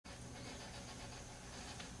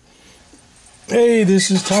Hey, this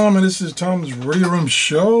is Tom, and this is Tom's Radio Room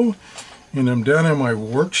Show, and I'm down in my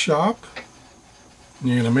workshop,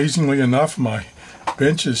 and amazingly enough, my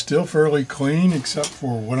bench is still fairly clean, except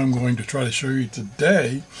for what I'm going to try to show you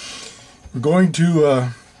today. We're going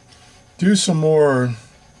to do some more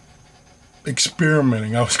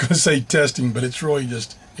experimenting. I was going to say testing, but it's really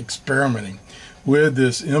just experimenting with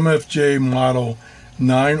this MFJ model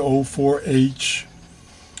 904H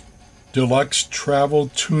Deluxe Travel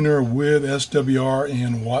Tuner with SWR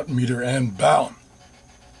and watt meter and bound.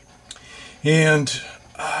 And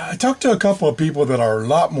I talked to a couple of people that are a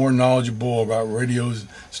lot more knowledgeable about radios,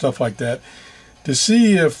 stuff like that, to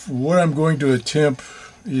see if what I'm going to attempt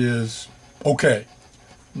is okay.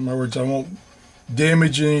 In other words, I won't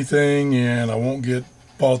damage anything and I won't get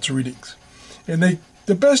false readings. And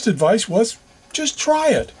the best advice was just try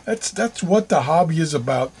it. That's what the hobby is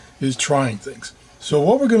about, is trying things. So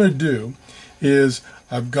what we're going to do is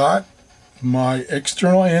I've got my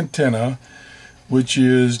external antenna, which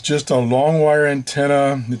is just a long wire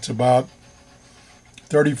antenna. It's about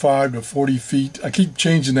 35 to 40 feet. I keep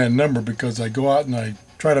changing that number because I go out and I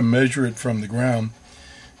try to measure it from the ground,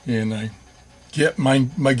 and I get my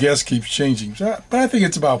guess keeps changing. But I think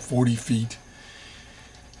it's about 40 feet.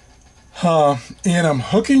 And I'm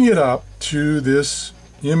hooking it up to this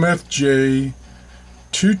MFJ-904H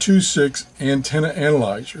antenna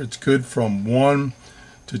analyzer. It's good from 1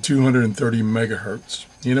 to 230 megahertz.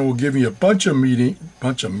 And it will give me a bunch of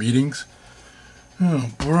meetings.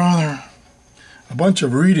 Oh, brother. A bunch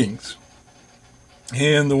of readings.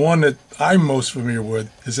 And the one that I'm most familiar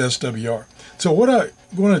with is SWR. So what I'm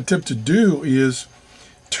going to attempt to do is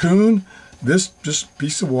tune this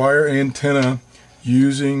piece of wire antenna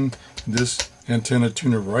using this antenna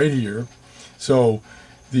tuner right here. So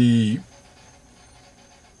the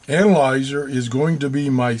analyzer is going to be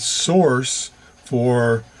my source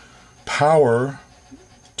for power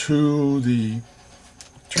to the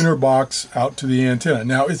tuner box out to the antenna.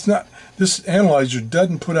 Now this analyzer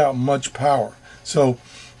doesn't put out much power, so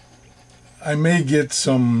I may get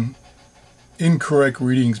some incorrect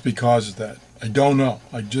readings because of that. I don't know.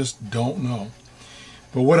 I just don't know.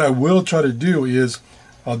 But what I will try to do is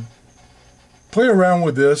I'll play around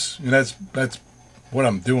with this, and that's what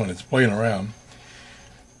I'm doing. It's playing around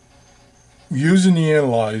using the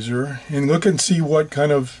analyzer and look and see what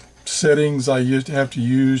kind of settings I have to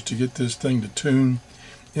use to get this thing to tune.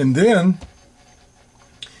 And then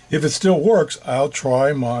if it still works, I'll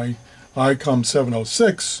try my ICOM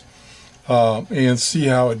 706 and see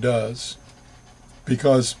how it does,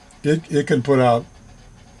 because it can put out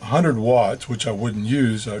 100 watts, which I wouldn't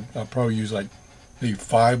use. I'll probably use like maybe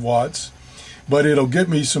 5 watts, but it'll get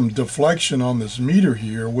me some deflection on this meter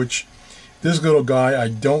here, which this little guy, I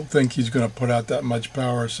don't think he's going to put out that much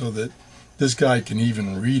power so that this guy can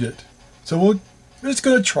even read it. So we're just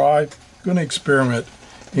going to try, going to experiment.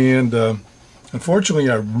 And unfortunately,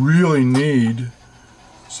 I really need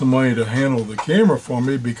somebody to handle the camera for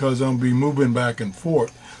me because I'll be moving back and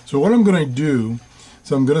forth. So what I'm going to do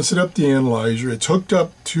is I'm going to set up the analyzer. It's hooked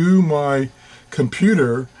up to my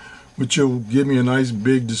computer, which will give me a nice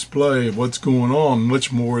big display of what's going on,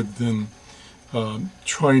 much more than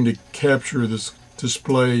trying to capture this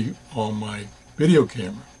display on my video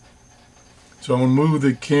camera. So I'm going to move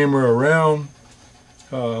the camera around.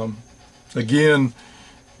 Again,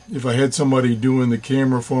 if I had somebody doing the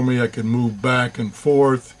camera for me, I could move back and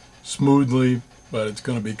forth smoothly, but it's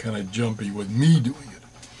going to be kind of jumpy with me doing it.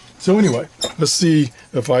 So anyway, let's see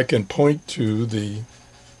if I can point to the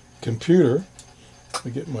computer. Let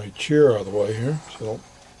me get my chair out of the way here so I don't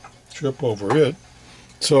trip over it.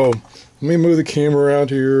 So let me move the camera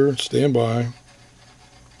around here, stand by.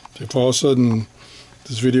 If all of a sudden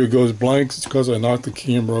this video goes blank, it's because I knocked the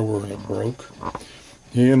camera over and it broke.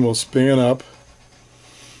 And we'll span up.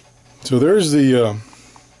 So there's the,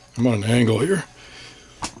 I'm on an angle here.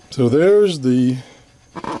 So there's the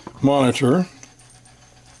monitor.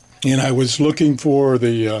 And I was looking for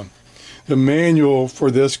the manual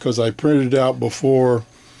for this because I printed it out before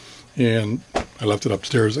and I left it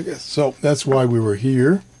upstairs, I guess. So that's why we were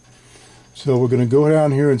here. So we're going to go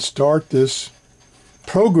down here and start this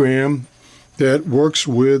program that works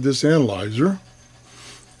with this analyzer.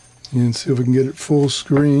 And see if we can get it full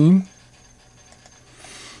screen.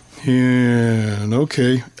 And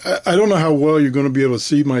okay, I don't know how well you're going to be able to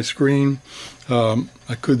see my screen.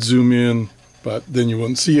 I could zoom in, but then you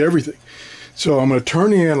wouldn't see everything. So I'm going to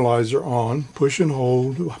turn the analyzer on, push and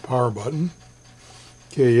hold the power button.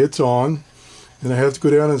 Okay, it's on. And I have to go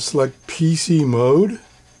down and select PC mode.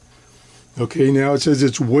 Okay, now it says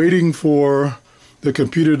it's waiting for the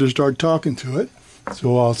computer to start talking to it.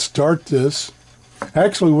 So I'll start this.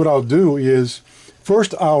 Actually, what I'll do is,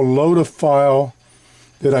 first I'll load a file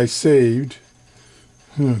that I saved.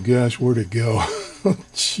 Oh gosh, where'd it go?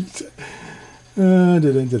 Jeez.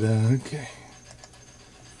 Okay.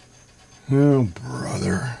 Oh,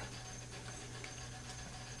 brother.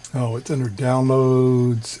 Oh, it's under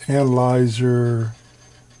Downloads, Analyzer,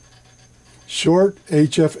 Short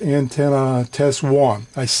HF Antenna Test 1.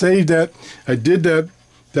 I saved that. I did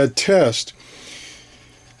that test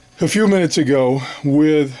a few minutes ago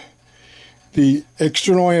with the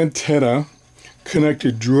external antenna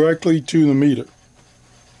connected directly to the meter.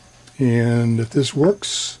 And if this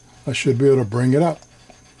works, I should be able to bring it up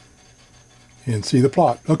and see the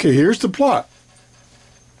plot. Okay, here's the plot.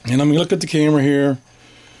 And I'm going to look at the camera here.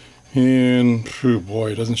 And, oh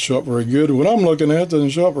boy, it doesn't show up very good. What I'm looking at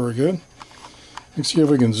doesn't show up very good. Let's see if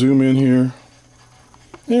we can zoom in here.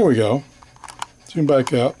 There we go. Zoom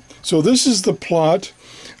back out. So this is the plot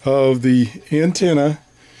of the antenna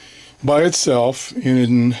by itself.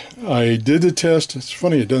 And I did the test. It's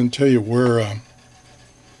funny, it doesn't tell you where...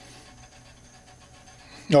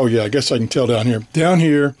 oh yeah, I guess I can tell down here. Down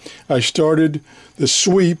here, I started the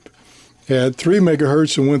sweep at 3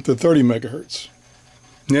 megahertz and went to 30 megahertz.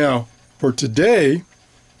 Now, for today,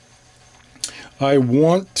 I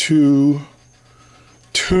want to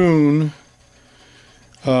tune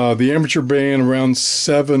the amateur band around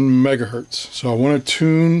 7 megahertz. So I want to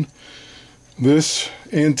tune this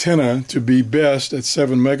antenna to be best at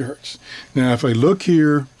 7 megahertz. Now, if I look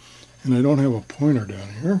here, and I don't have a pointer down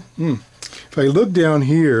here. If I look down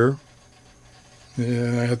here,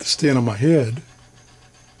 and I have to stand on my head.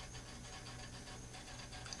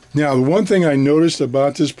 Now, the one thing I noticed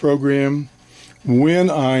about this program, when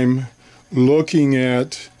I'm looking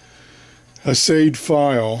at a saved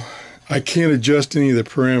file, I can't adjust any of the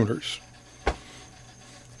parameters.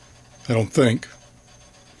 I don't think.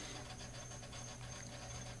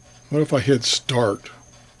 What if I hit start?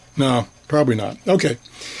 No, probably not. Okay,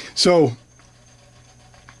 so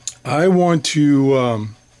I want to,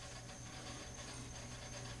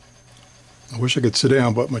 I wish I could sit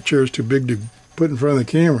down, but my chair is too big to put in front of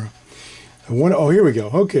the camera. Oh, here we go.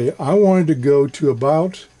 Okay, I wanted to go to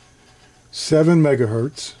about 7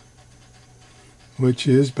 megahertz, which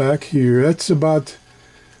is back here. That's about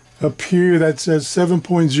up here. That says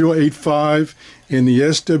 7.085, and the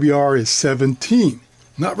SWR is 17.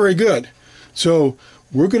 Not very good. So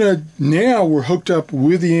we're gonna, now we're hooked up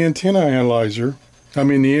with the antenna analyzer,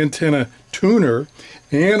 the antenna tuner,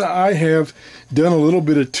 and I have done a little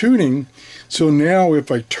bit of tuning. So now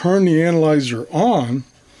if I turn the analyzer on,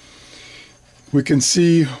 we can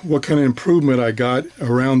see what kind of improvement I got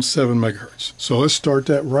around 7 megahertz. So let's start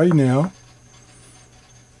that right now.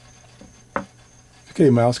 Okay,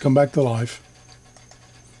 mouse, come back to life.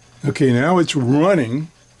 Okay, now it's running,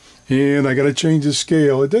 and I got to change the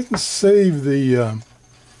scale. It doesn't save the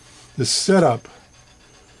setup.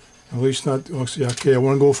 At least not. Okay, I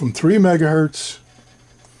want to go from 3 megahertz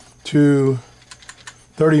to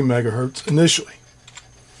 30 megahertz initially.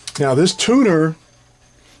 Now this tuner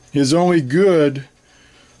is only good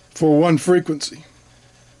for one frequency,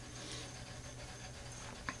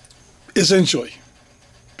 essentially,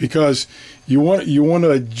 because you want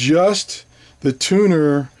to adjust the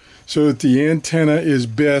tuner so that the antenna is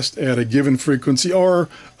best at a given frequency or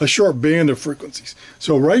a short band of frequencies.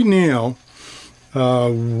 So right now,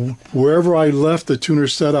 wherever I left the tuner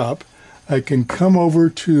set up, I can come over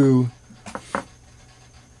to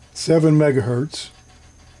 7 megahertz,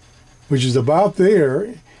 which is about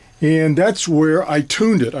there, and that's where I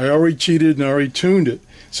tuned it. I already cheated and I already tuned it.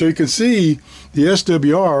 So you can see the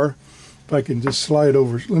SWR, if I can just slide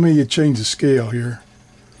over, let me change the scale here.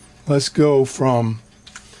 Let's go from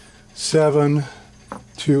 7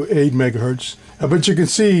 to 8 megahertz. But you can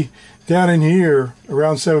see down in here,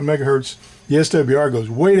 around 7 megahertz, the SWR goes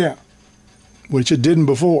way down, which it didn't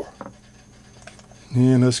before.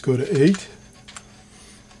 And let's go to 8.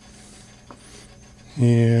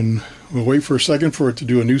 And we'll wait for a second for it to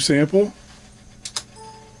do a new sample.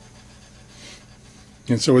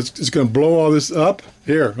 And so it's going to blow all this up.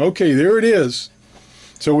 There, okay, there it is.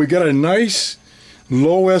 So we got a nice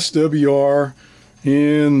low SWR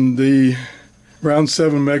in the around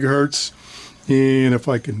 7 megahertz. And if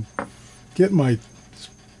I can get my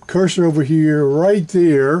cursor over here, right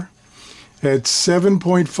there, at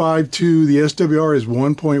 7.52, the SWR is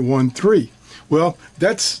 1.13. Well,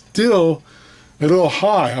 that's still a little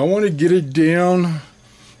high. I want to get it down,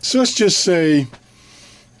 so let's just say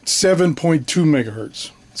 7.2 megahertz.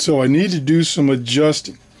 So I need to do some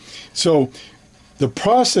adjusting. So the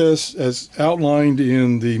process, as outlined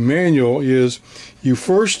in the manual, is you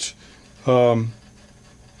first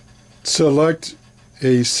select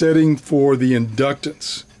a setting for the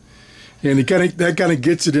inductance. And that kind of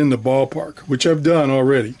gets it in the ballpark, which I've done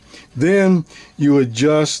already. Then you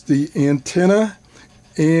adjust the antenna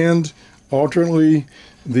and alternately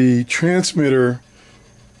the transmitter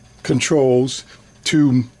controls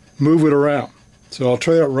to move it around. So I'll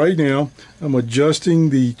try that right now. I'm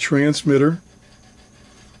adjusting the transmitter,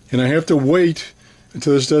 and I have to wait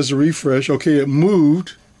until this does a refresh. Okay, it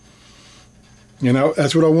moved, and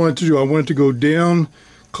that's what I wanted to do. I wanted to go down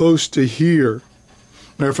close to here.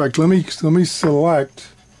 Matter of fact, let me try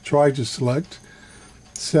to select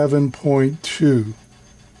 7.2.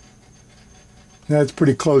 That's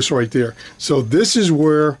pretty close right there. So this is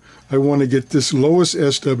where I want to get this lowest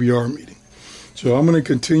SWR reading. So I'm going to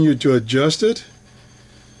continue to adjust it.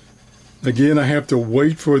 Again, I have to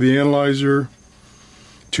wait for the analyzer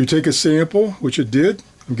to take a sample, which it did.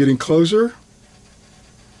 I'm getting closer.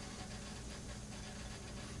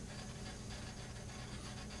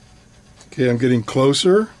 Okay, I'm getting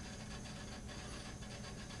closer.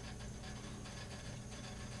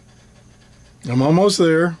 I'm almost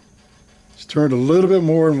there. Just turn it a little bit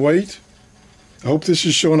more and wait. I hope this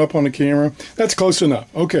is showing up on the camera. That's close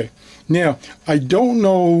enough. Okay. Now, I don't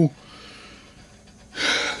know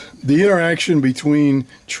the interaction between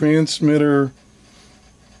transmitter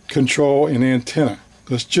control and antenna.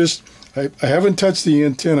 I haven't touched the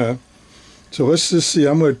antenna, so let's just see.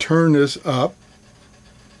 I'm going to turn this up.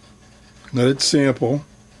 Let it sample.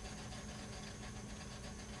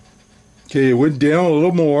 Okay, it went down a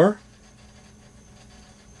little more.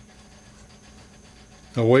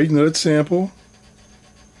 Now wait and let it sample.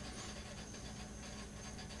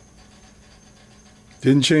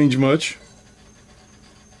 Didn't change much.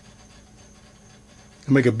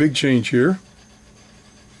 I'll make a big change here.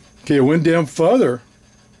 Okay, it went down further.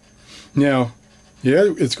 Now, yeah,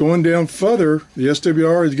 it's going down further. The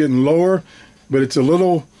SWR is getting lower, but it's a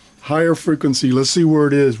little higher frequency. Let's see where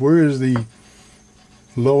it is. Where is the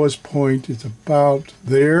lowest point? It's about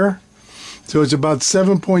there. So it's about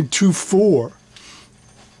 7.24.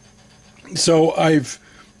 So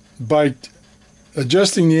by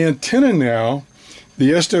adjusting the antenna now,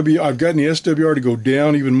 I've gotten the SWR to go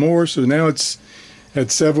down even more. So now it's at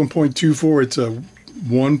 7.24. It's a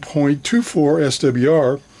 1.24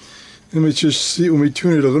 SWR. Let me just see, when we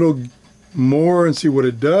tune it a little more and see what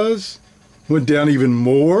it does. Went down even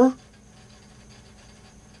more.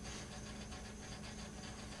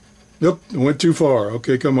 Nope, it went too far.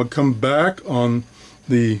 Okay, I'm going to come back on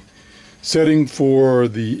the setting for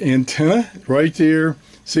the antenna. Right there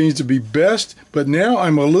seems to be best, but now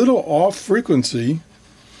I'm a little off frequency.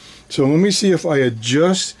 So let me see if I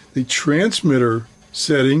adjust the transmitter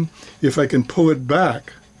setting, if I can pull it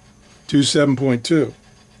back to 7.2.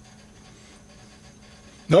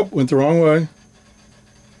 Nope, went the wrong way.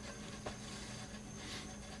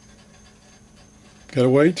 Gotta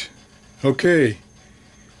wait. Okay.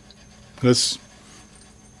 Let's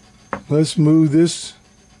move this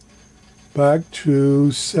back to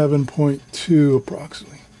 7.2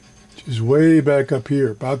 approximately, which is way back up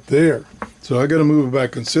here, about there. So I gotta move it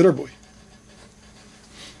back considerably.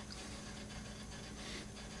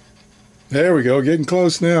 There we go, getting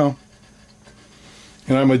close now.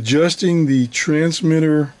 And I'm adjusting the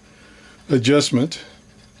transmitter adjustment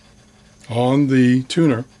on the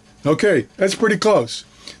tuner. Okay, that's pretty close.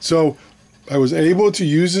 So I was able to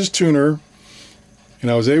use this tuner,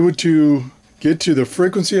 and I was able to get to the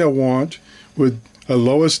frequency I want with a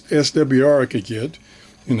lowest SWR I could get.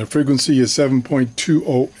 And the frequency is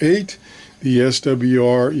 7.208. The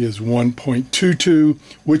SWR is 1.22,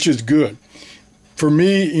 which is good. For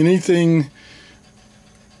me, anything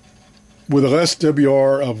with a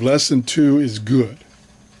SWR of less than 2 is good.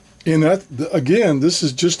 And that, again, this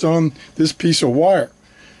is just on this piece of wire.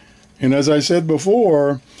 And as I said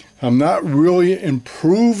before, I'm not really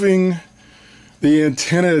improving the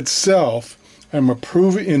antenna itself. I'm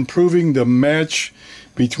improving the match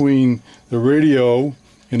between the radio,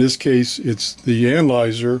 in this case it's the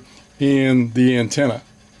analyzer, and the antenna,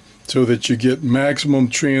 so that you get maximum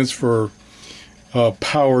transfer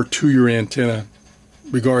power to your antenna,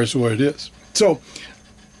 regardless of what it is. So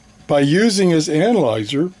by using this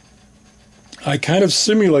analyzer, I kind of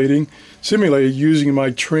simulated using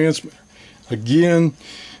my transmitter. Again,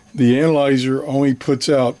 the analyzer only puts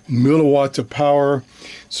out milliwatts of power,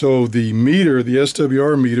 so the meter, the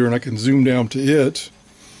SWR meter, and I can zoom down to it,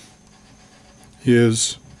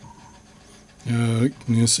 is,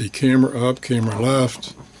 let's see, camera up, camera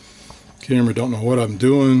left, camera don't know what I'm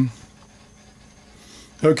doing.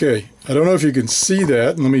 Okay, I don't know if you can see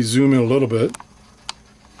that. Let me zoom in a little bit.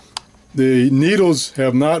 The needles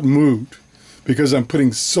have not moved because I'm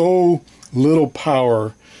putting so little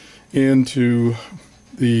power into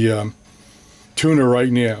the tuner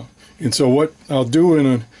right now. And so what I'll do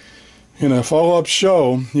in a follow-up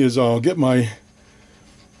show is I'll get my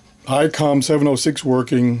ICOM 706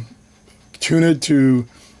 working, tune it to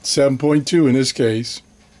 7.2 in this case,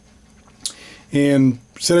 and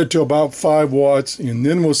set it to about 5 watts, and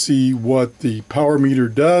then we'll see what the power meter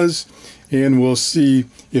does, and we'll see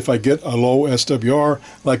if I get a low SWR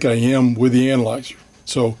like I am with the analyzer.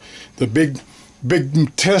 So the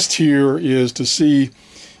big test here is to see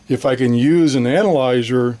if I can use an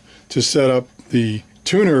analyzer to set up the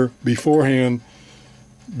tuner beforehand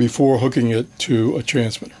before hooking it to a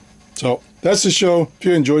transmitter. So that's the show. If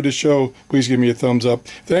you enjoyed the show, please give me a thumbs up.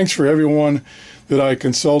 Thanks for everyone that I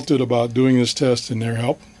consulted about doing this test and their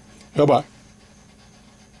help. Bye-bye.